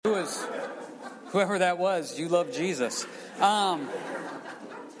knows? Whoever that was, you love Jesus.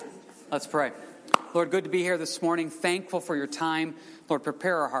 Let's pray. Lord, good to be here this morning. Thankful for your time. Lord,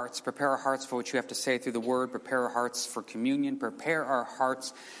 prepare our hearts. Prepare our hearts for what you have to say through the word. Prepare our hearts for communion. Prepare our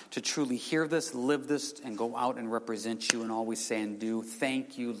hearts to truly hear this, live this, and go out and represent you in all we say and do.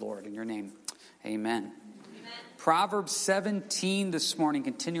 Thank you, Lord, in your name. Amen. Proverbs 17 this morning.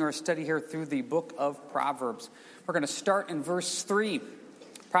 Continue our study here through the book of Proverbs. We're going to start in verse 3.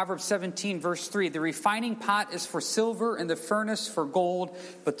 Proverbs 17, verse 3. The refining pot is for silver and the furnace for gold,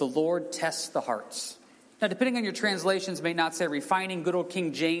 but the Lord tests the hearts. Now, depending on your translations, may not say refining. Good old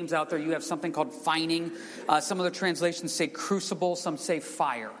King James out there, you have something called fining. Some other translations say crucible. Some say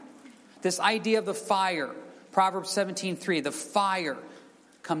fire. This idea of the fire, Proverbs 17:3, the fire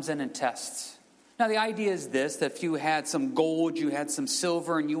comes in and tests. Now, the idea is this, that if you had some gold, you had some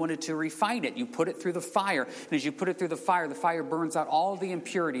silver, and you wanted to refine it, you put it through the fire. And as you put it through the fire burns out all the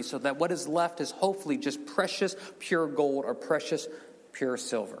impurities so that what is left is hopefully just precious, pure gold or precious, pure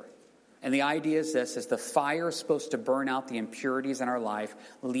silver. And the idea is this, is the fire is supposed to burn out the impurities in our life,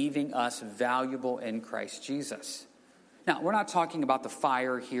 leaving us valuable in Christ Jesus. Now, we're not talking about the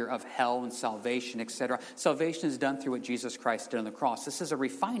fire here of hell and salvation, etc. Salvation is done through what Jesus Christ did on the cross. This is a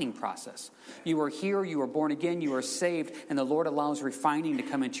refining process. You are here, you are born again, you are saved, and the Lord allows refining to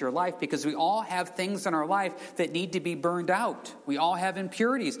come into your life because we all have things in our life that need to be burned out. We all have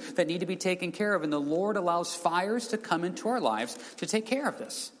impurities that need to be taken care of, and the Lord allows fires to come into our lives to take care of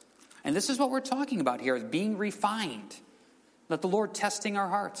this. And this is what we're talking about here, is being refined. Let the Lord testing our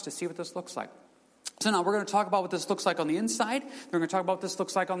hearts to see what this looks like. So now we're going to talk about what this looks like on the inside. Then we're going to talk about what this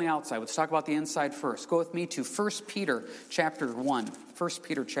looks like on the outside. Let's talk about the inside first. Go with me to 1 Peter chapter 1. 1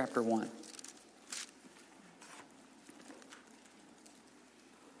 Peter chapter 1.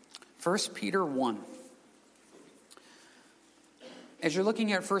 1 Peter 1. As you're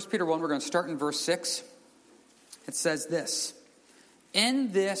looking at 1 Peter 1, we're going to start in verse 6. It says this,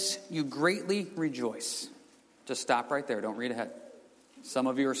 "In this you greatly rejoice." Just stop right there. Don't read ahead. Some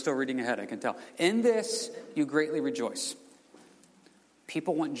of you are still reading ahead, I can tell. "In this you greatly rejoice."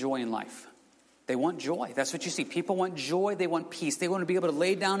 People want joy in life. They want joy. That's what you see. People want joy. They want peace. They want to be able to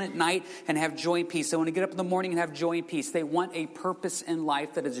lay down at night and have joy and peace. They want to get up in the morning and have joy and peace. They want a purpose in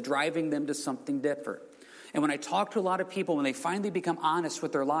life that is driving them to something different. And when I talk to a lot of people, when they finally become honest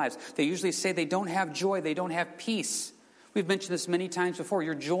with their lives, they usually say they don't have joy, they don't have peace. We've mentioned this many times before.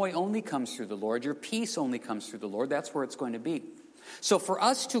 Your joy only comes through the Lord. Your peace only comes through the Lord. That's where it's going to be. So for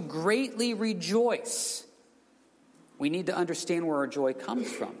us to greatly rejoice, we need to understand where our joy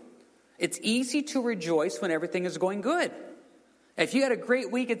comes from. It's easy to rejoice when everything is going good. If you had a great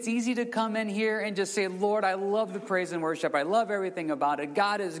week, it's easy to come in here and just say, "Lord, I love the praise and worship. I love everything about it.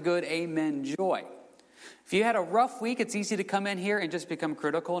 God is good. Amen. Joy." If you had a rough week, it's easy to come in here and just become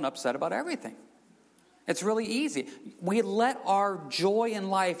critical and upset about everything. It's really easy. We let our joy in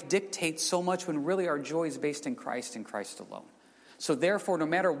life dictate so much when really our joy is based in Christ and Christ alone. So therefore, no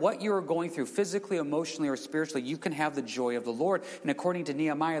matter what you are going through, physically, emotionally, or spiritually, you can have the joy of the Lord. And according to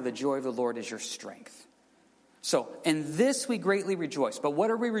Nehemiah, the joy of the Lord is your strength. So, in this we greatly rejoice. But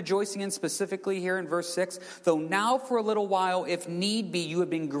what are we rejoicing in specifically here in verse 6? "Though now for a little while, if need be, you have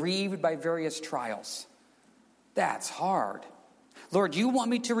been grieved by various trials." That's hard. Lord, you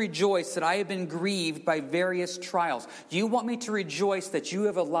want me to rejoice that I have been grieved by various trials. You want me to rejoice that you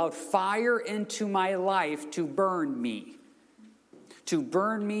have allowed fire into my life to burn me. To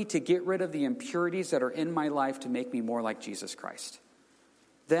burn me, to get rid of the impurities that are in my life to make me more like Jesus Christ.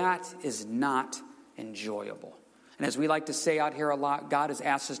 That is not enjoyable. And as we like to say out here a lot, God has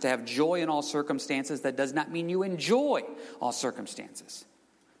asked us to have joy in all circumstances. That does not mean you enjoy all circumstances.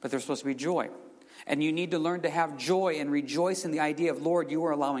 But there's supposed to be joy. And you need to learn to have joy and rejoice in the idea of, Lord, you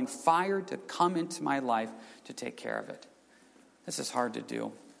are allowing fire to come into my life to take care of it. This is hard to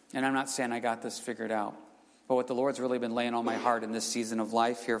do. And I'm not saying I got this figured out. But what the Lord's really been laying on my heart in this season of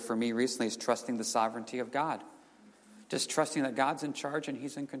life here for me recently is trusting the sovereignty of God. Just trusting that God's in charge and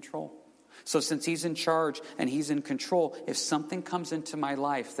he's in control. So since he's in charge and he's in control, if something comes into my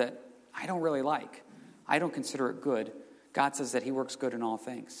life that I don't really like, I don't consider it good, God says that he works good in all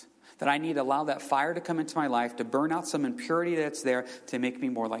things. That I need to allow that fire to come into my life to burn out some impurity that's there to make me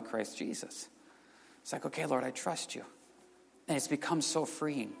more like Christ Jesus. It's like, okay, Lord, I trust you. And it's become so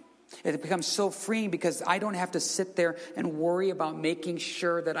freeing. It becomes so freeing because I don't have to sit there and worry about making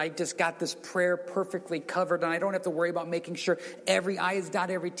sure that I just got this prayer perfectly covered. And I don't have to worry about making sure every I is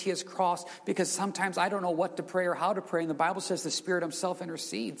dotted, every T is crossed. Because sometimes I don't know what to pray or how to pray. And the Bible says the Spirit himself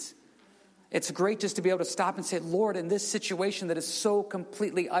intercedes. It's great just to be able to stop and say, Lord, in this situation that is so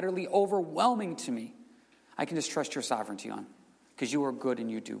completely, utterly overwhelming to me, I can just trust your sovereignty on. because you are good and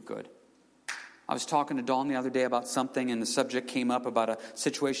you do good. I was talking to Dawn the other day about something, and the subject came up about a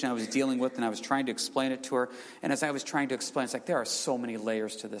situation I was dealing with, and I was trying to explain it to her. And as I was trying to explain, it's like, there are so many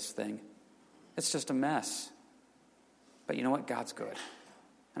layers to this thing. It's just a mess. But you know what? God's good.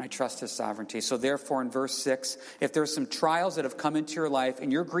 And I trust his sovereignty. So therefore, in verse 6, if there's some trials that have come into your life,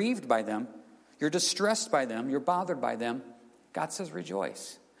 and you're grieved by them, you're distressed by them, you're bothered by them, God says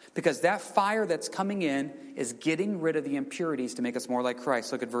rejoice. Because that fire that's coming in is getting rid of the impurities to make us more like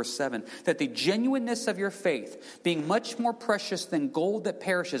Christ. Look at verse 7. That the genuineness of your faith, being much more precious than gold that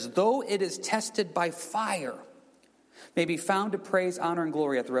perishes, though it is tested by fire, may be found to praise, honor, and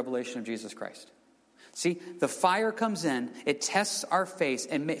glory at the revelation of Jesus Christ. See, the fire comes in, it tests our faith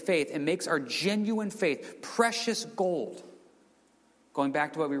and makes our genuine faith precious gold. Going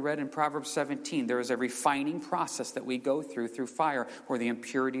back to what we read in Proverbs 17, there is a refining process that we go through fire where the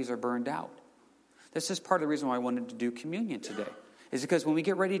impurities are burned out. This is part of the reason why I wanted to do communion today, is because when we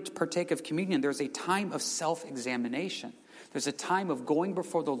get ready to partake of communion, there's a time of self-examination. There's a time of going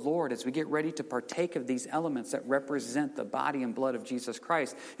before the Lord as we get ready to partake of these elements that represent the body and blood of Jesus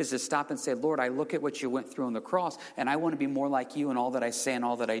Christ, is to stop and say, Lord, I look at what you went through on the cross, and I want to be more like you in all that I say and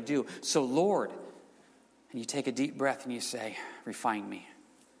all that I do. So, Lord, and you take a deep breath and you say, refine me.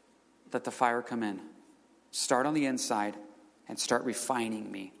 Let the fire come in. Start on the inside and start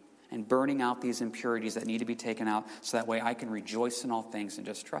refining me and burning out these impurities that need to be taken out so that way I can rejoice in all things and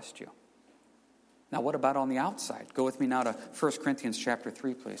just trust you. Now, what about on the outside? Go with me now to 1 Corinthians chapter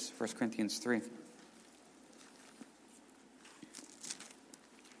 3, please. 1 Corinthians 3.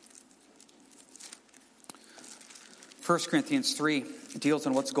 1 Corinthians 3 deals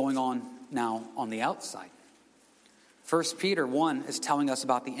on what's going on now on the outside. 1 Peter 1 is telling us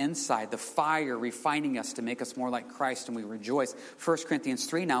about the inside, the fire refining us to make us more like Christ, and we rejoice. 1 Corinthians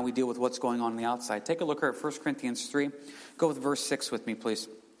 3 now we deal with what's going on the outside. Take a look at 1 Corinthians 3. Go with verse 6 with me, please.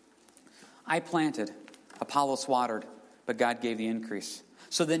 I planted, Apollos watered, but God gave the increase.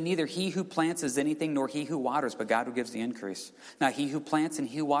 So then neither he who plants is anything, nor he who waters, but God who gives the increase. Now he who plants and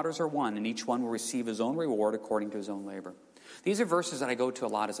he who waters are one, and each one will receive his own reward according to his own labor. These are verses that I go to a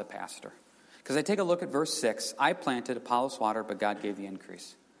lot as a pastor. Because I take a look at verse 6. I planted, Apollos watered, but God gave the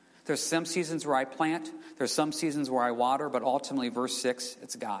increase. There's some seasons where I plant. There's some seasons where I water. But ultimately, verse 6,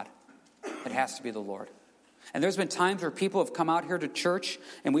 it's God. It has to be the Lord. And there's been times where people have come out here to church,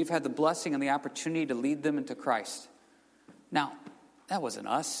 and we've had the blessing and the opportunity to lead them into Christ. Now, that wasn't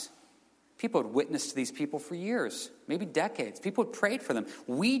us. People had witnessed to these people for years, maybe decades. People had prayed for them.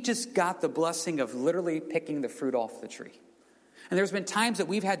 We just got the blessing of literally picking the fruit off the tree. And there's been times that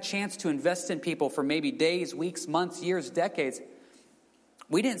we've had chance to invest in people for maybe days, weeks, months, years, decades.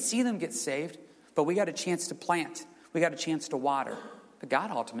 We didn't see them get saved, but we got a chance to plant. We got a chance to water. But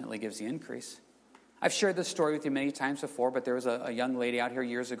God ultimately gives the increase. I've shared this story with you many times before, but there was a young lady out here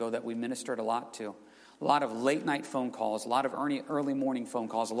years ago that we ministered a lot to. A lot of late night phone calls, a lot of early morning phone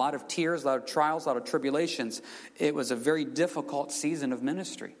calls, a lot of tears, a lot of trials, a lot of tribulations. It was a very difficult season of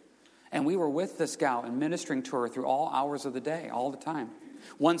ministry. And we were with this gal and ministering to her through all hours of the day, all the time.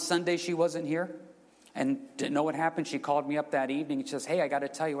 One Sunday she wasn't here and didn't know what happened. She called me up that evening and she says, hey, I got to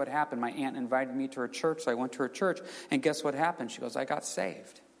tell you what happened. My aunt invited me to her church, so I went to her church. And guess what happened? She goes, I got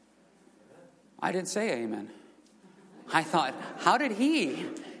saved. I didn't say amen. I thought, how did he?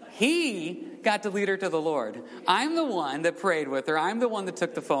 He got to lead her to the Lord. I'm the one that prayed with her. I'm the one that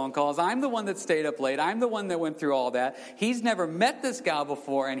took the phone calls. I'm the one that stayed up late. I'm the one that went through all that. He's never met this gal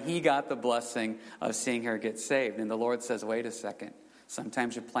before, and he got the blessing of seeing her get saved. And the Lord says, wait a second.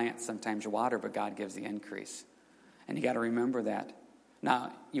 Sometimes you plant, sometimes you water, but God gives the increase. And you got to remember that.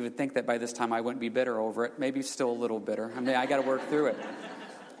 Now, you would think that by this time I wouldn't be bitter over it. Maybe still a little bitter. I mean, I got to work through it.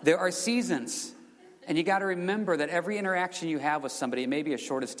 There are seasons. And you got to remember that every interaction you have with somebody, it may be as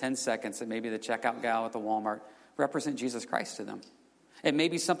short as 10 seconds, it may be the checkout gal at the Walmart, represent Jesus Christ to them. It may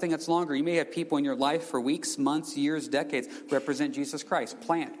be something that's longer. You may have people in your life for weeks, months, years, decades, represent Jesus Christ.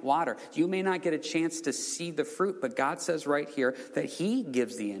 Plant, water. You may not get a chance to see the fruit, but God says right here that he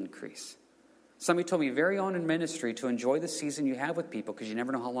gives the increase. Somebody told me very on in ministry to enjoy the season you have with people because you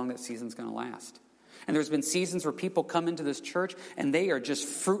never know how long that season's going to last. And there's been seasons where people come into this church and they are just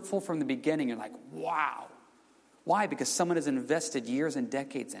fruitful from the beginning. You're like, wow. Why? Because someone has invested years and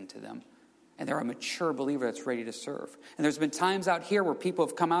decades into them. And they're a mature believer that's ready to serve. And there's been times out here where people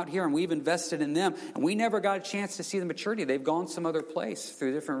have come out here and we've invested in them. And we never got a chance to see the maturity. They've gone some other place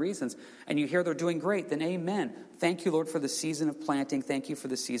through different reasons. And you hear they're doing great. Then amen. Thank you, Lord, for the season of planting. Thank you for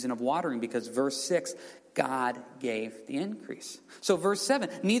the season of watering. Because verse 6, God gave the increase. So verse 7,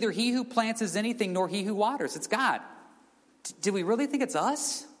 neither he who plants is anything, nor he who waters. It's God. Do we really think it's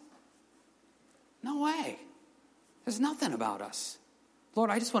us? No way. There's nothing about us. Lord,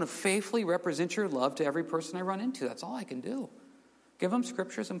 I just want to faithfully represent your love to every person I run into. That's all I can do. Give them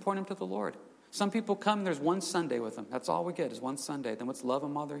scriptures and point them to the Lord. Some people come and there's one Sunday with them. That's all we get is one Sunday. Then let's love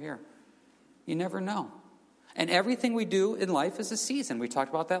them while they're here. You never know. And everything we do in life is a season. We talked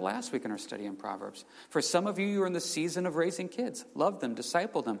about that last week in our study in Proverbs. For some of you, you're in the season of raising kids. Love them,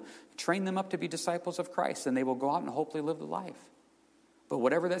 disciple them, train them up to be disciples of Christ, and they will go out and hopefully live the life. But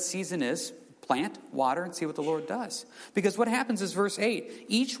whatever that season is, plant, water, and see what the Lord does. Because what happens is verse 8,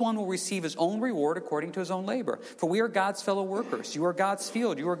 each one will receive his own reward according to his own labor. For we are God's fellow workers. You are God's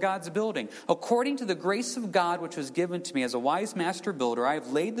field. You are God's building. According to the grace of God which was given to me as a wise master builder, I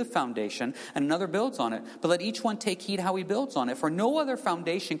have laid the foundation, and another builds on it. But let each one take heed how he builds on it. For no other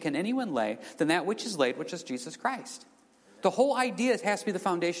foundation can anyone lay than that which is laid, which is Jesus Christ. The whole idea has to be the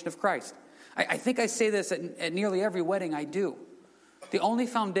foundation of Christ. I think I say this at nearly every wedding I do. The only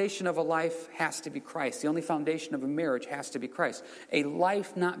foundation of a life has to be Christ. The only foundation of a marriage has to be Christ. A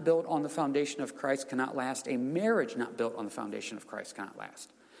life not built on the foundation of Christ cannot last. A marriage not built on the foundation of Christ cannot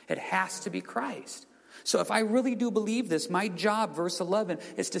last. It has to be Christ. So if I really do believe this, my job, verse 11,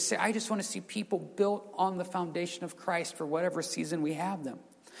 is to say, I just want to see people built on the foundation of Christ for whatever season we have them.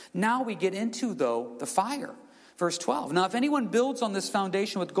 Now we get into, though, the fire. Verse 12, now if anyone builds on this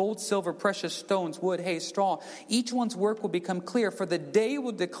foundation with gold, silver, precious stones, wood, hay, straw, each one's work will become clear, for the day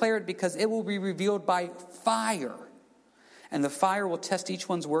will declare it because it will be revealed by fire. And the fire will test each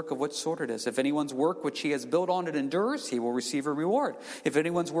one's work of what sort it is. If anyone's work which he has built on it endures, he will receive a reward. If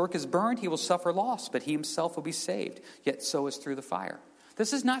anyone's work is burned, he will suffer loss, but he himself will be saved, yet so is through the fire.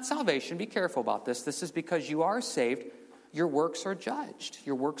 This is not salvation. Be careful about this. This is because you are saved. Your works are judged.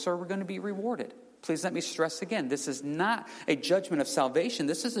 Your works are going to be rewarded. Please let me stress again, this is not a judgment of salvation.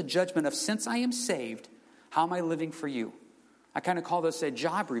 This is a judgment of, since I am saved, how am I living for you? I kind of call this a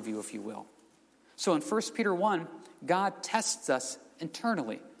job review, if you will. So in 1 Peter 1, God tests us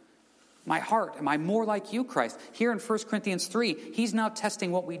internally. My heart, am I more like you, Christ? Here in 1 Corinthians 3, he's now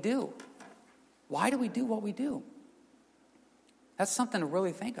testing what we do. Why do we do what we do? That's something to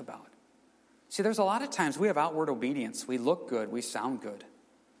really think about. See, there's a lot of times we have outward obedience. We look good. We sound good.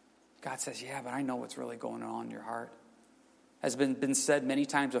 God says, yeah, but I know what's really going on in your heart. Has been said many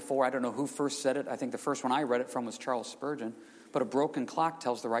times before. I don't know who first said it. I think the first one I read it from was Charles Spurgeon. But a broken clock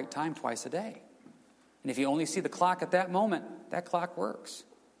tells the right time twice a day. And if you only see the clock at that moment, that clock works.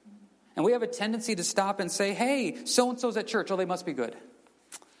 And we have a tendency to stop and say, hey, so-and-so's at church. Oh, they must be good.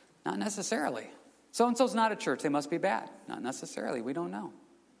 Not necessarily. So-and-so's not at church. They must be bad. Not necessarily. We don't know.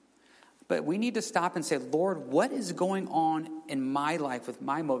 But we need to stop and say, Lord, what is going on in my life with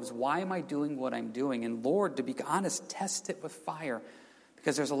my motives? Why am I doing what I'm doing? And Lord, to be honest, test it with fire.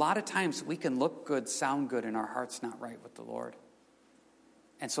 Because there's a lot of times we can look good, sound good, and our heart's not right with the Lord.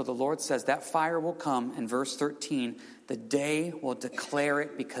 And so the Lord says that fire will come in verse 13. The day will declare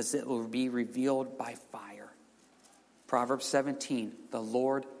it because it will be revealed by fire. Proverbs 17, the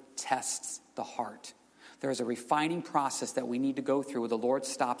Lord tests the heart. There's a refining process that we need to go through where the Lord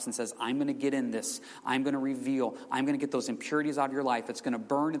stops and says, I'm going to get in this. I'm going to reveal. I'm going to get those impurities out of your life. It's going to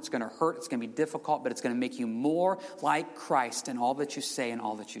burn. It's going to hurt. It's going to be difficult, but it's going to make you more like Christ in all that you say and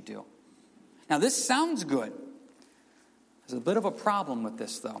all that you do. Now, this sounds good. There's a bit of a problem with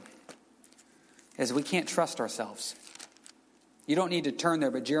this, though, is we can't trust ourselves. You don't need to turn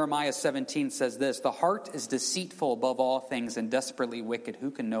there, but Jeremiah 17 says this, the heart is deceitful above all things and desperately wicked. Who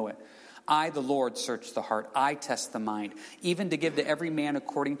can know it? I, the Lord, search the heart. I test the mind, even to give to every man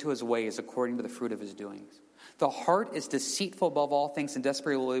according to his ways, according to the fruit of his doings. The heart is deceitful above all things and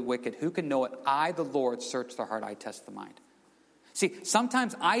desperately wicked. Who can know it? I, the Lord, search the heart. I test the mind. See,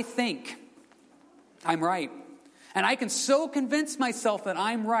 sometimes I think I'm right, and I can so convince myself that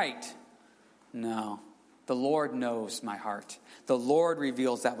I'm right. No, the Lord knows my heart. The Lord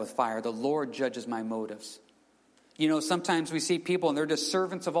reveals that with fire. The Lord judges my motives. You know, sometimes we see people and they're just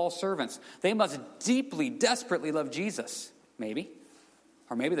servants of all servants. They must deeply, desperately love Jesus, maybe.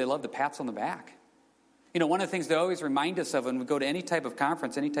 Or maybe they love the pats on the back. You know, one of the things they always remind us of when we go to any type of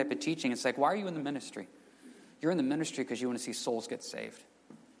conference, any type of teaching, it's like, why are you in the ministry? You're in the ministry because you want to see souls get saved.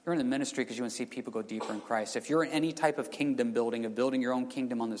 You're in the ministry because you want to see people go deeper in Christ. If you're in any type of kingdom building, of building your own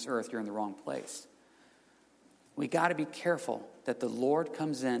kingdom on this earth, you're in the wrong place. We got to be careful that the Lord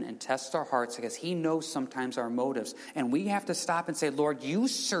comes in and tests our hearts because he knows sometimes our motives. And we have to stop and say, Lord, you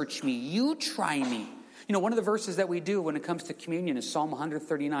search me. You try me. You know, one of the verses that we do when it comes to communion is Psalm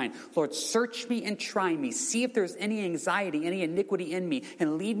 139. Lord, search me and try me. See if there's any anxiety, any iniquity in me,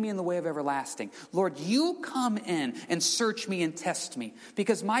 and lead me in the way of everlasting. Lord, you come in and search me and test me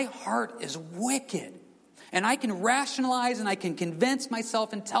because my heart is wicked. And I can rationalize and I can convince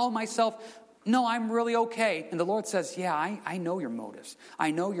myself and tell myself, No, I'm really okay. And the Lord says, yeah, I know your motives. I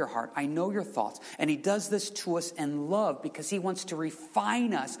know your heart. I know your thoughts. And he does this to us in love because he wants to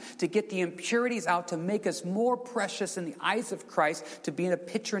refine us, to get the impurities out, to make us more precious in the eyes of Christ, to be a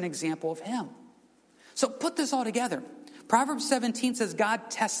picture and example of him. So put this all together. Proverbs 17 says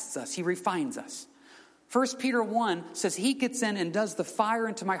God tests us. He refines us. 1 Peter 1 says he gets in and does the fire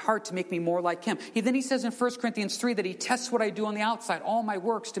into my heart to make me more like him. Then he says in 1 Corinthians 3 that he tests what I do on the outside, all my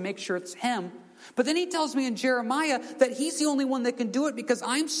works, to make sure it's him. But then he tells me in Jeremiah that he's the only one that can do it because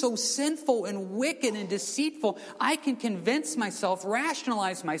I'm so sinful and wicked and deceitful. I can convince myself,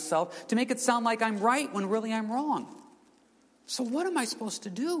 rationalize myself to make it sound like I'm right when really I'm wrong. So what am I supposed to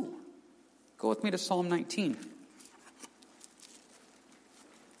do? Go with me to Psalm 19.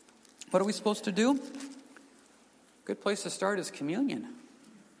 What are we supposed to do? Good place to start is communion.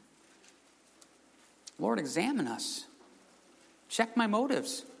 Lord, examine us. Check my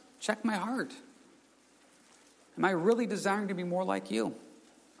motives. Check my heart. Am I really desiring to be more like you?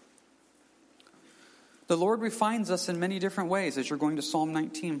 The Lord refines us in many different ways as you're going to Psalm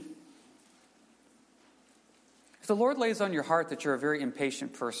 19. If the Lord lays on your heart that you're a very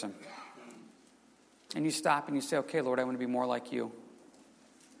impatient person, and you stop and you say, okay, Lord, I want to be more like you.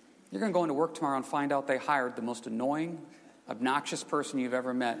 You're going to go into work tomorrow and find out they hired the most annoying, obnoxious person you've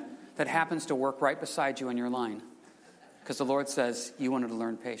ever met that happens to work right beside you in your line. Because the Lord says you wanted to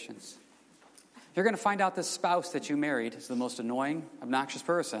learn patience. You're going to find out this spouse that you married is the most annoying, obnoxious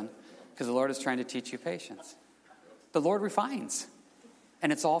person because the Lord is trying to teach you patience. The Lord refines.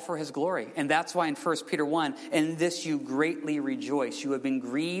 And it's all for his glory. And that's why in 1 Peter 1, in this you greatly rejoice. You have been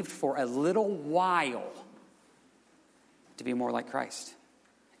grieved for a little while to be more like Christ.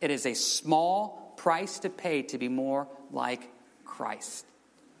 It is a small price to pay to be more like Christ.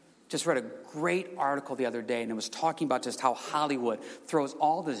 Just read a great article the other day, and it was talking about just how Hollywood throws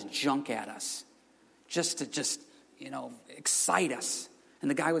all this junk at us just to excite us.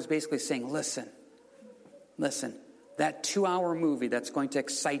 And the guy was basically saying, listen, that 2-hour movie that's going to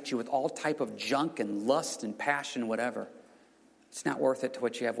excite you with all type of junk and lust and passion, whatever, it's not worth it to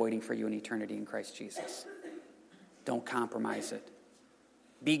what you have waiting for you in eternity in Christ Jesus. Don't compromise it.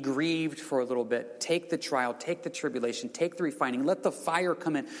 Be grieved for a little bit. Take the trial, take the tribulation, take the refining. Let the fire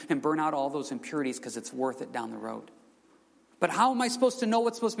come in and burn out all those impurities because it's worth it down the road. But how am I supposed to know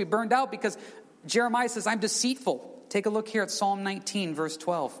what's supposed to be burned out? Because Jeremiah says, I'm deceitful. Take a look here at Psalm 19, verse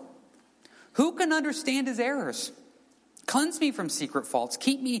 12. Who can understand his errors? Cleanse me from secret faults.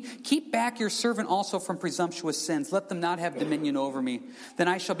 Keep back your servant also from presumptuous sins. Let them not have dominion over me. Then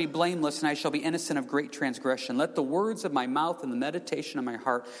I shall be blameless and I shall be innocent of great transgression. Let the words of my mouth and the meditation of my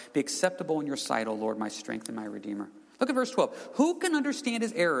heart be acceptable in your sight, O Lord, my strength and my redeemer. Look at verse 12. Who can understand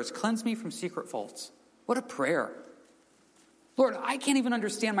his errors? Cleanse me from secret faults. What a prayer. Lord, I can't even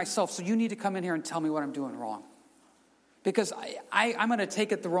understand myself, so you need to come in here and tell me what I'm doing wrong. Because I'm going to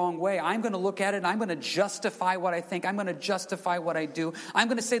take it the wrong way. I'm going to look at it and I'm going to justify what I think. I'm going to justify what I do. I'm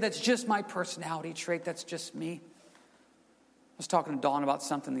going to say that's just my personality trait. That's just me. I was talking to Dawn about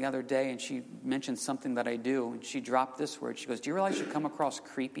something the other day, and she mentioned something that I do, and she dropped this word. She goes, do you realize you come across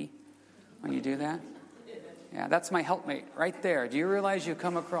creepy when you do that? Yeah, that's my helpmate right there. Do you realize you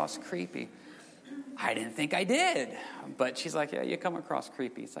come across creepy? I didn't think I did. But she's like, yeah, you come across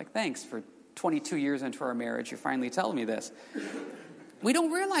creepy. It's like, thanks for 22 years into our marriage, you're finally telling me this. We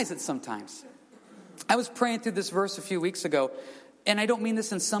don't realize it sometimes. I was praying through this verse a few weeks ago, and I don't mean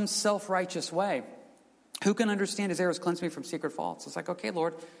this in some self-righteous way. Who can understand his errors? Cleanse me from secret faults. It's like, okay,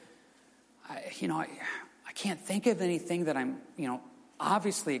 Lord, I can't think of anything that I'm,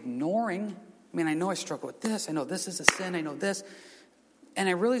 obviously ignoring. I mean, I know I struggle with this. I know this is a sin. I know this. And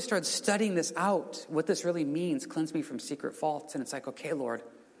I really started studying this out, what this really means, cleanse me from secret faults. And it's like, okay, Lord,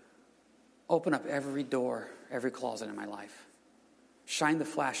 open up every door, every closet in my life. Shine the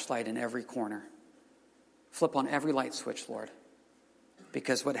flashlight in every corner. Flip on every light switch, Lord.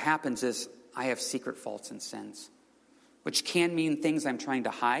 Because what happens is I have secret faults and sins, which can mean things I'm trying to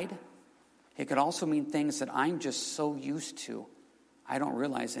hide. It could also mean things that I'm just so used to, I don't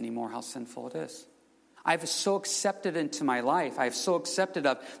realize anymore how sinful it is. I've so accepted into my life. I've so accepted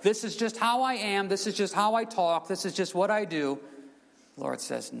of, this is just how I am. This is just how I talk. This is just what I do. The Lord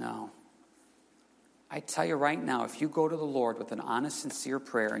says, no. I tell you right now, if you go to the Lord with an honest, sincere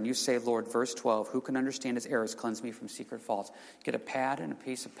prayer and you say, Lord, verse 12, who can understand his errors? Cleanse me from secret faults. Get a pad and a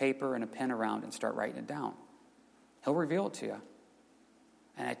piece of paper and a pen around and start writing it down. He'll reveal it to you.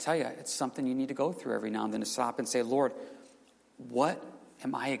 And I tell you, it's something you need to go through every now and then to stop and say, Lord, what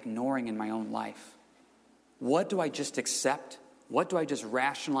am I ignoring in my own life? What do I just accept? What do I just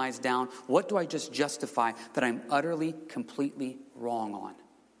rationalize down? What do I just justify that I'm utterly, completely wrong on?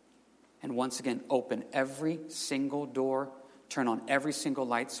 and once again open every single door, turn on every single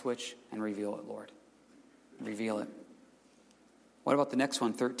light switch, and reveal it, Lord. Reveal it. What about the next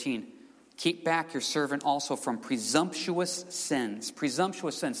one, 13? Keep back your servant also from presumptuous sins.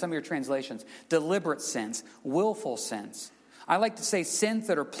 Presumptuous sins, some of your translations. Deliberate sins, willful sins. I like to say sins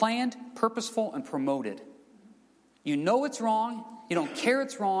that are planned, purposeful, and promoted. You know it's wrong, you don't care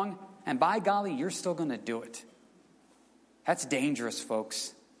it's wrong, and by golly, you're still going to do it. That's dangerous,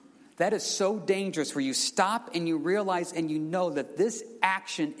 folks. That is so dangerous where you stop and you realize and you know that this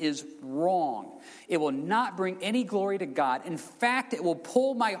action is wrong. It will not bring any glory to God. In fact, it will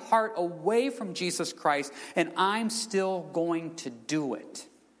pull my heart away from Jesus Christ, and I'm still going to do it.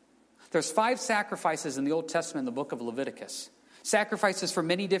 There's 5 sacrifices in the Old Testament in the book of Leviticus. Sacrifices for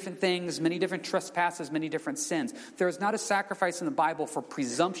many different things, many different trespasses, many different sins. There is not a sacrifice in the Bible for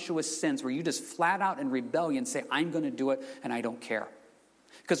presumptuous sins where you just flat out in rebellion say, I'm going to do it and I don't care.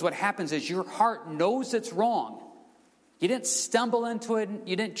 Because what happens is your heart knows it's wrong. You didn't stumble into it.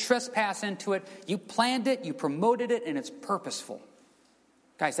 You didn't trespass into it. You planned it. You promoted it. And it's purposeful.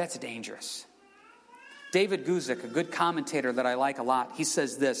 Guys, that's dangerous. David Guzik, a good commentator that I like a lot, he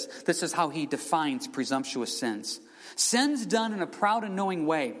says this. This is how he defines presumptuous sins. Sins done in a proud and knowing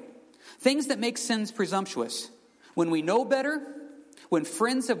way. Things that make sins presumptuous. When we know better. When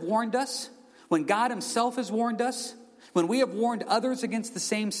friends have warned us. When God himself has warned us. When we have warned others against the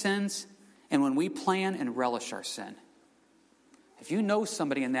same sins, and when we plan and relish our sin. If you know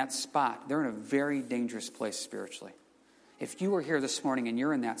somebody in that spot, they're in a very dangerous place spiritually. If you are here this morning and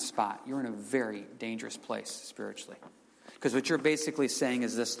you're in that spot, you're in a very dangerous place spiritually. Because what you're basically saying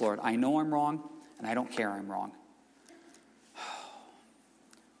is this, Lord, I know I'm wrong, and I don't care I'm wrong.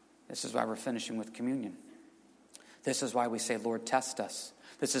 This is why we're finishing with communion. This is why we say, Lord, test us.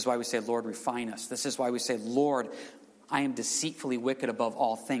 This is why we say, Lord, refine us. This is why we say, Lord, I am deceitfully wicked above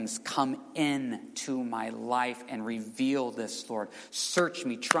all things. Come into my life and reveal this, Lord. Search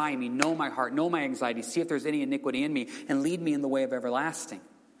me, try me, know my heart, know my anxiety. See if there's any iniquity in me and lead me in the way of everlasting.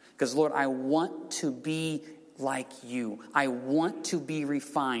 Because, Lord, I want to be like you. I want to be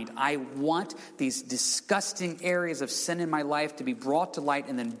refined. I want these disgusting areas of sin in my life to be brought to light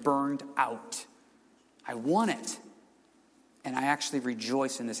and then burned out. I want it. And I actually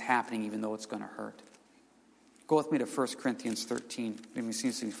rejoice in this happening even though it's going to hurt. Go with me to 1 Corinthians 13. Maybe we see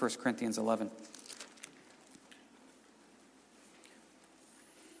 1 Corinthians 11.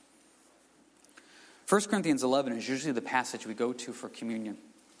 1 Corinthians 11 is usually the passage we go to for communion.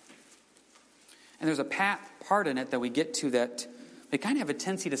 And there's a part in it that we get to that we kind of have a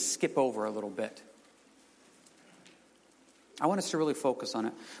tendency to skip over a little bit. I want us to really focus on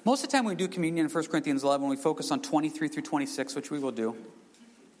it. Most of the time when we do communion in 1 Corinthians 11, we focus on 23 through 26, which we will do.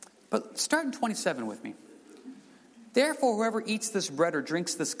 But start in 27 with me. Therefore, whoever eats this bread or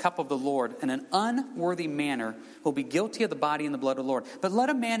drinks this cup of the Lord in an unworthy manner will be guilty of the body and the blood of the Lord. But let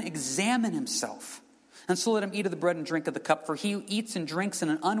a man examine himself. And so let him eat of the bread and drink of the cup. For he who eats and drinks in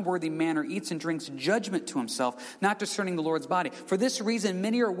an unworthy manner eats and drinks judgment to himself, not discerning the Lord's body. For this reason,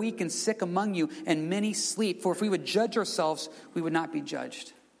 many are weak and sick among you, and many sleep. For if we would judge ourselves, we would not be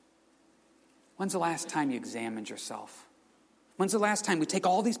judged. When's the last time you examined yourself? When's the last time we take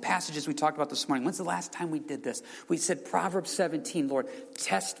all these passages we talked about this morning? When's the last time we did this? We said Proverbs 17, Lord,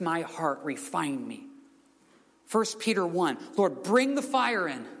 test my heart, refine me. 1 Peter 1, Lord, bring the fire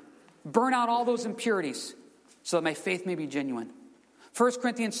in. Burn out all those impurities so that my faith may be genuine. 1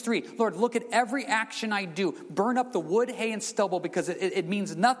 Corinthians 3, Lord, look at every action I do. Burn up the wood, hay, and stubble because it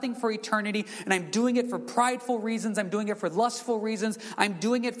means nothing for eternity. And I'm doing it for prideful reasons. I'm doing it for lustful reasons. I'm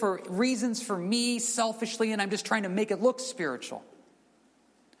doing it for reasons for me, selfishly, and I'm just trying to make it look spiritual.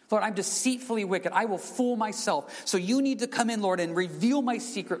 Lord, I'm deceitfully wicked. I will fool myself. So you need to come in, Lord, and reveal my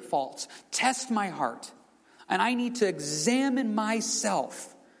secret faults. Test my heart. And I need to examine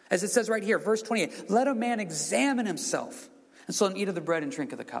myself. As it says right here, verse 28, let a man examine himself. And so eat of the bread and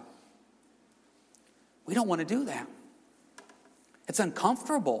drink of the cup. We don't want to do that. It's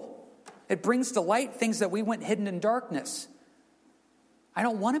uncomfortable. It brings to light things that we went hidden in darkness. I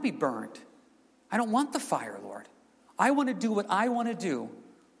don't want to be burned. I don't want the fire, Lord. I want to do what I want to do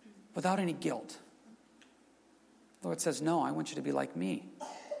without any guilt. The Lord says, no, I want you to be like me.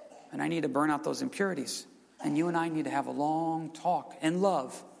 And I need to burn out those impurities. And you and I need to have a long talk in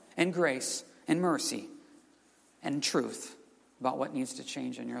love and grace and mercy and truth about what needs to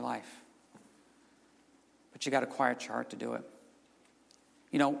change in your life. But you got to quiet your heart to do it.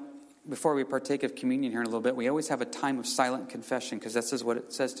 You know, before we partake of communion here in a little bit, we always have a time of silent confession because this is what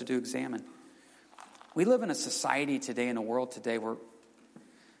it says to do, examine. We live in a society today, in a world today where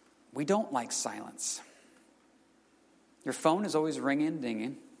we don't like silence. Your phone is always ringing,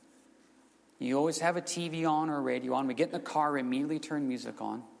 dinging. You always have a TV on or a radio on. We get in the car, we immediately turn music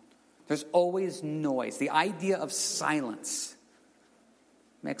on. There's always noise. The idea of silence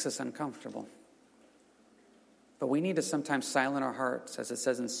makes us uncomfortable. But we need to sometimes silence our hearts, as it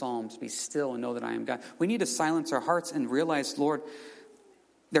says in Psalms, be still and know that I am God. We need to silence our hearts and realize, Lord,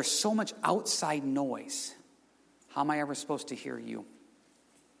 there's so much outside noise. How am I ever supposed to hear you?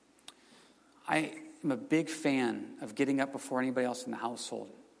 I am a big fan of getting up before anybody else in the household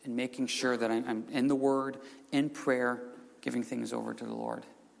and making sure that I'm in the Word, in prayer, giving things over to the Lord.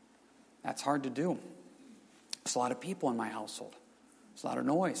 That's hard to do. There's a lot of people in my household. There's a lot of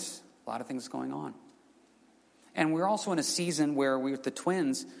noise, a lot of things going on. And we're also in a season where with the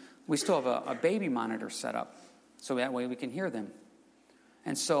twins, we still have a baby monitor set up. So that way we can hear them.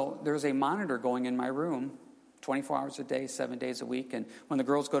 And so there's a monitor going in my room 24 hours a day, 7 days a week. And when the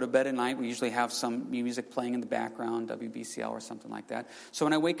girls go to bed at night, we usually have some music playing in the background, WBCL or something like that. So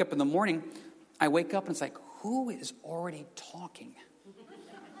when I wake up in the morning, I wake up and it's like, who is already talking?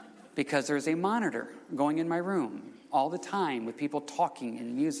 Because there's a monitor going in my room all the time with people talking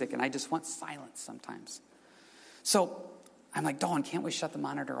and music, and I just want silence sometimes. So I'm like, Dawn, can't we shut the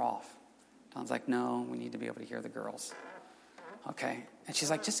monitor off? Dawn's like, no, we need to be able to hear the girls. Okay. And she's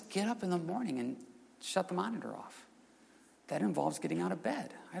like, just get up in the morning and shut the monitor off. That involves getting out of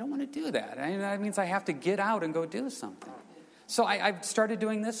bed. I don't want to do that. That means I have to get out and go do something. So I've started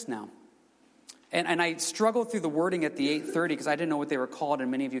doing this now. And I struggled through the wording at the 8:30 because I didn't know what they were called. And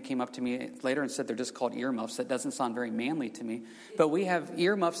many of you came up to me later and said they're just called earmuffs. That doesn't sound very manly to me. But we have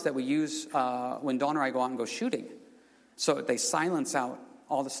earmuffs that we use when Dawn or I go out and go shooting. So they silence out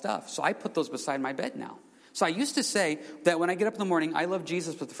all the stuff. So I put those beside my bed now. So I used to say that when I get up in the morning, I love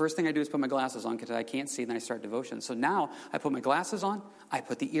Jesus, but the first thing I do is put my glasses on because I can't see, and then I start devotion. So now I put my glasses on, I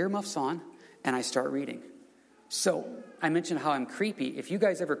put the earmuffs on, and I start reading. So I mentioned how I'm creepy. If you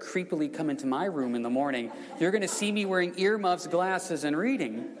guys ever creepily come into my room in the morning, you're going to see me wearing earmuffs, glasses, and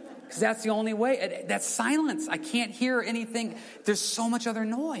reading. Because that's the only way. That's silence. I can't hear anything. There's so much other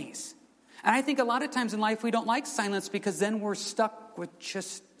noise. And I think a lot of times in life we don't like silence because then we're stuck with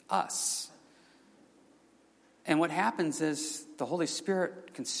just us. And what happens is the Holy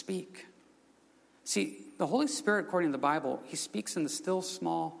Spirit can speak. See, the Holy Spirit, according to the Bible, he speaks in the still,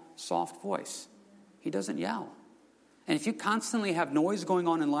 small, soft voice. He doesn't yell. And if you constantly have noise going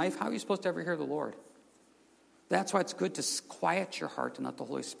on in life, how are you supposed to ever hear the Lord? That's why it's good to quiet your heart and let the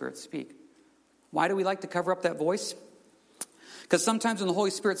Holy Spirit speak. Why do we like to cover up that voice? Because sometimes when the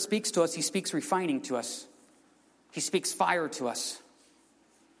Holy Spirit speaks to us, he speaks refining to us. He speaks fire to us.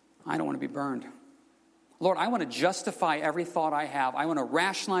 I don't want to be burned. Lord, I want to justify every thought I have. I want to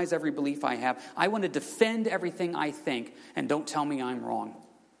rationalize every belief I have. I want to defend everything I think. And don't tell me I'm wrong.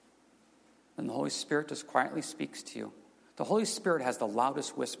 Then the Holy Spirit just quietly speaks to you. The Holy Spirit has the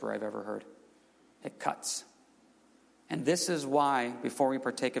loudest whisper I've ever heard. It cuts. And this is why, before we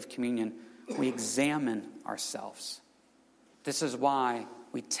partake of communion, we examine ourselves. This is why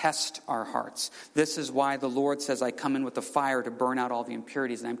we test our hearts. This is why the Lord says, I come in with the fire to burn out all the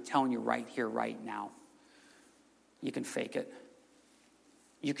impurities. And I'm telling you right here, right now. You can fake it.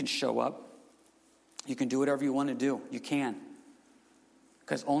 You can show up. You can do whatever you want to do. You can.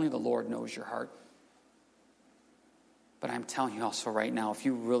 Because only the Lord knows your heart. But I'm telling you also right now, if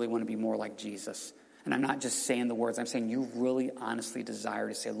you really want to be more like Jesus, and I'm not just saying the words, I'm saying you really honestly desire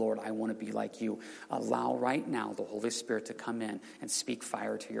to say, Lord, I want to be like you. Allow right now the Holy Spirit to come in and speak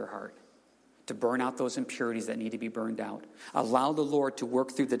fire to your heart, to burn out those impurities that need to be burned out. Allow the Lord to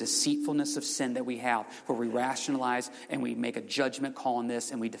work through the deceitfulness of sin that we have, where we rationalize and we make a judgment call on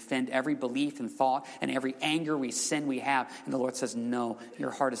this and we defend every belief and thought and every anger sin we have. And the Lord says, no,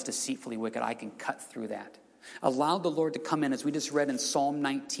 your heart is deceitfully wicked. I can cut through that. Allow the Lord to come in, as we just read in Psalm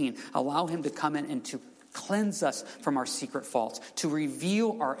 19. Allow him to come in and to cleanse us from our secret faults, to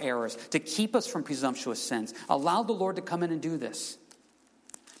reveal our errors, to keep us from presumptuous sins. Allow the Lord to come in and do this.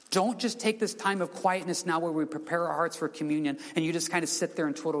 Don't just take this time of quietness now where we prepare our hearts for communion and you just kind of sit there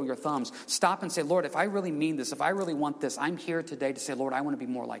and twiddle your thumbs. Stop and say, Lord, if I really mean this, if I really want this, I'm here today to say, Lord, I want to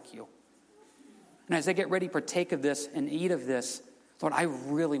be more like you. And as I get ready to partake of this and eat of this, Lord, I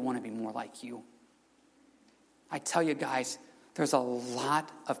really want to be more like you. I tell you guys, there's a lot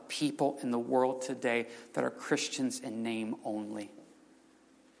of people in the world today that are Christians in name only.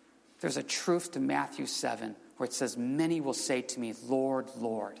 There's a truth to Matthew 7 where it says, many will say to me, Lord,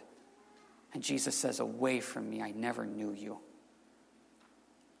 Lord. And Jesus says, away from me, I never knew you.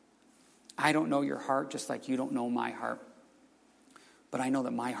 I don't know your heart just like you don't know my heart. But I know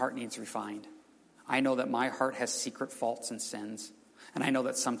that my heart needs refined. I know that my heart has secret faults and sins. And I know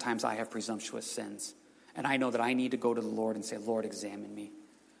that sometimes I have presumptuous sins. And I know that I need to go to the Lord and say, Lord, examine me.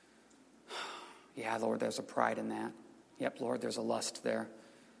 Yeah, Lord, there's a pride in that. Yep, Lord, there's a lust there.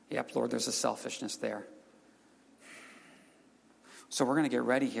 Yep, Lord, there's a selfishness there. So we're going to get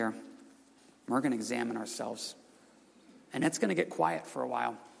ready here. We're going to examine ourselves. And it's going to get quiet for a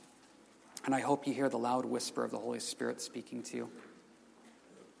while. And I hope you hear the loud whisper of the Holy Spirit speaking to you.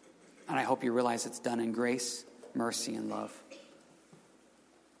 And I hope you realize it's done in grace, mercy, and love.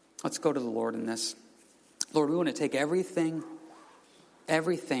 Let's go to the Lord in this. Lord, we want to take everything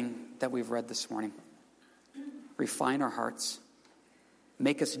that we've read this morning, refine our hearts,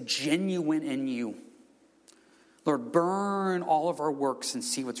 make us genuine in you. Lord, burn all of our works and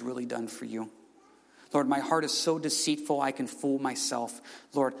see what's really done for you. Lord, my heart is so deceitful I can fool myself.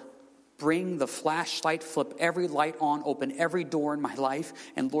 Lord, bring the flashlight, flip every light on, open every door in my life,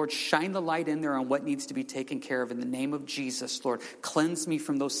 and Lord, shine the light in there on what needs to be taken care of in the name of Jesus. Lord, cleanse me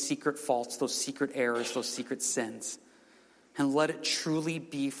from those secret faults, those secret errors, those secret sins. And let it truly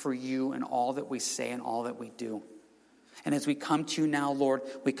be for you in all that we say and all that we do. And as we come to you now, Lord,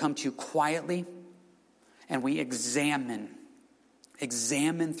 we come to you quietly and we examine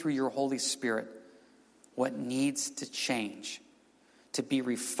through your Holy Spirit what needs to change, to be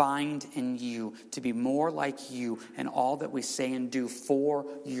refined in you, to be more like you in all that we say and do for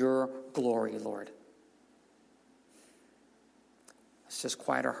your glory, Lord. Let's just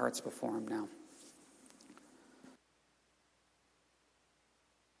quiet our hearts before him now.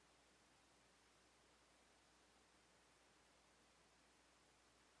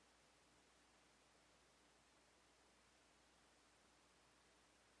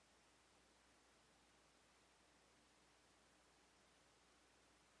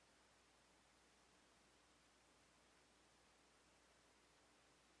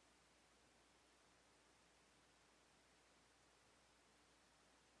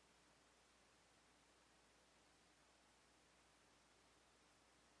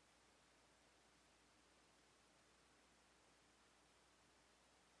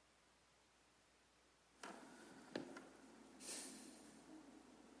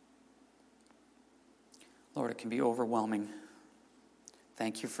 Lord, it can be overwhelming.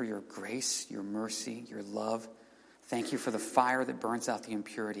 Thank you for your grace, your mercy, your love. Thank you for the fire that burns out the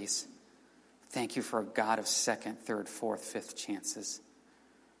impurities. Thank you for a God of second, third, fourth, fifth chances.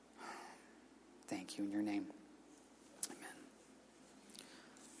 Thank you in your name. Amen.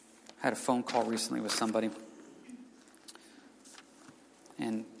 I had a phone call recently with somebody,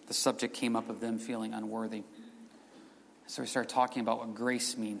 and the subject came up of them feeling unworthy. So we started talking about what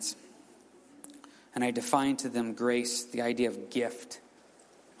grace means. And I defined to them grace, the idea of gift,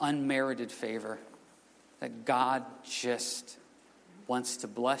 unmerited favor, that God just wants to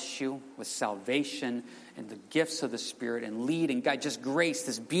bless you with salvation and the gifts of the Spirit and lead. And God, just grace,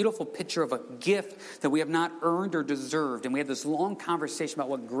 this beautiful picture of a gift that we have not earned or deserved. And we had this long conversation about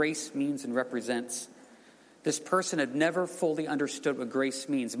what grace means and represents. This person had never fully understood what grace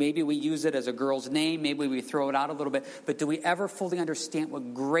means. Maybe we use it as a girl's name. Maybe we throw it out a little bit. But do we ever fully understand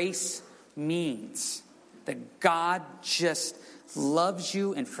what grace means? That God just loves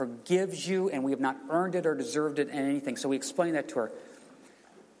you and forgives you, and we have not earned it or deserved it in anything. So we explained that to her.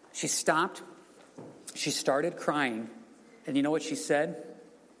 She stopped. She started crying. And you know what she said?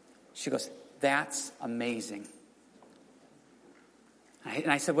 She goes, "That's amazing."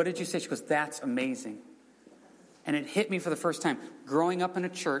 And I said, "What did you say?" She goes, "That's amazing." And it hit me for the first time. Growing up in a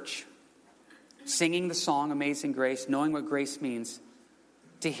church, singing the song Amazing Grace, knowing what grace means,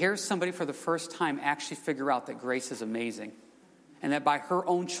 to hear somebody for the first time actually figure out that grace is amazing. And that by her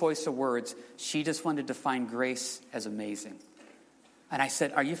own choice of words, she just wanted to define grace as amazing. And I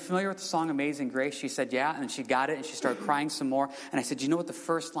said, "Are you familiar with the song Amazing Grace?" She said, "Yeah." And she got it and she started crying some more. And I said, "Do you know what the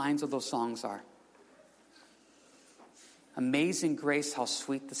first lines of those songs are?" "Amazing grace, how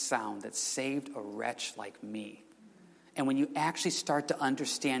sweet the sound that saved a wretch like me." And when you actually start to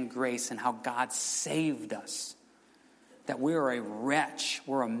understand grace and how God saved us, that we are a wretch,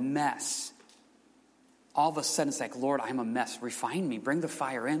 we're a mess, all of a sudden it's like, "Lord, I'm a mess. Refine me. Bring the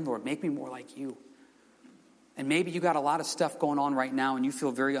fire in, Lord. Make me more like you." And maybe you got a lot of stuff going on right now and you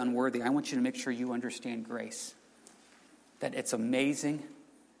feel very unworthy. I want you to make sure you understand grace. That it's amazing,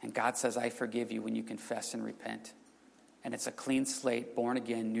 and God says, "I forgive you" when you confess and repent. And it's a clean slate, born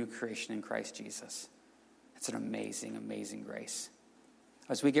again, new creation in Christ Jesus. It's an amazing, amazing grace.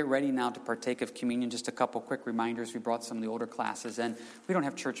 As we get ready now to partake of communion, just a couple quick reminders. We brought some of the older classes in. We don't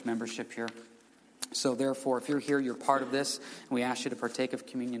have church membership here. So therefore, if you're here, you're part of this, and we ask you to partake of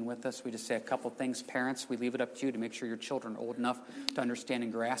communion with us. We just say a couple things. Parents, we leave it up to you to make sure your children are old enough to understand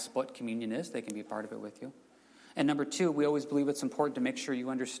and grasp what communion is. They can be part of it with you. And number two, we always believe it's important to make sure you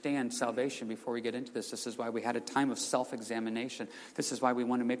understand salvation before we get into this. This is why we had a time of self-examination. This is why we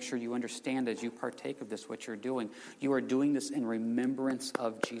want to make sure you understand as you partake of this what you're doing. You are doing this in remembrance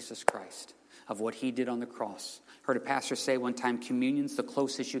of Jesus Christ, of what he did on the cross. Heard a pastor say one time, communion's the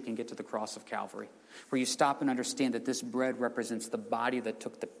closest you can get to the cross of Calvary, where you stop and understand that this bread represents the body that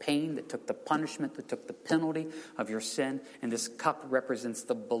took the pain, that took the punishment, that took the penalty of your sin, and this cup represents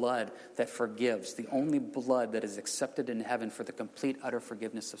the blood that forgives, the only blood that is accepted in heaven for the complete, utter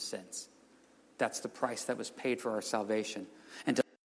forgiveness of sins. That's the price that was paid for our salvation. And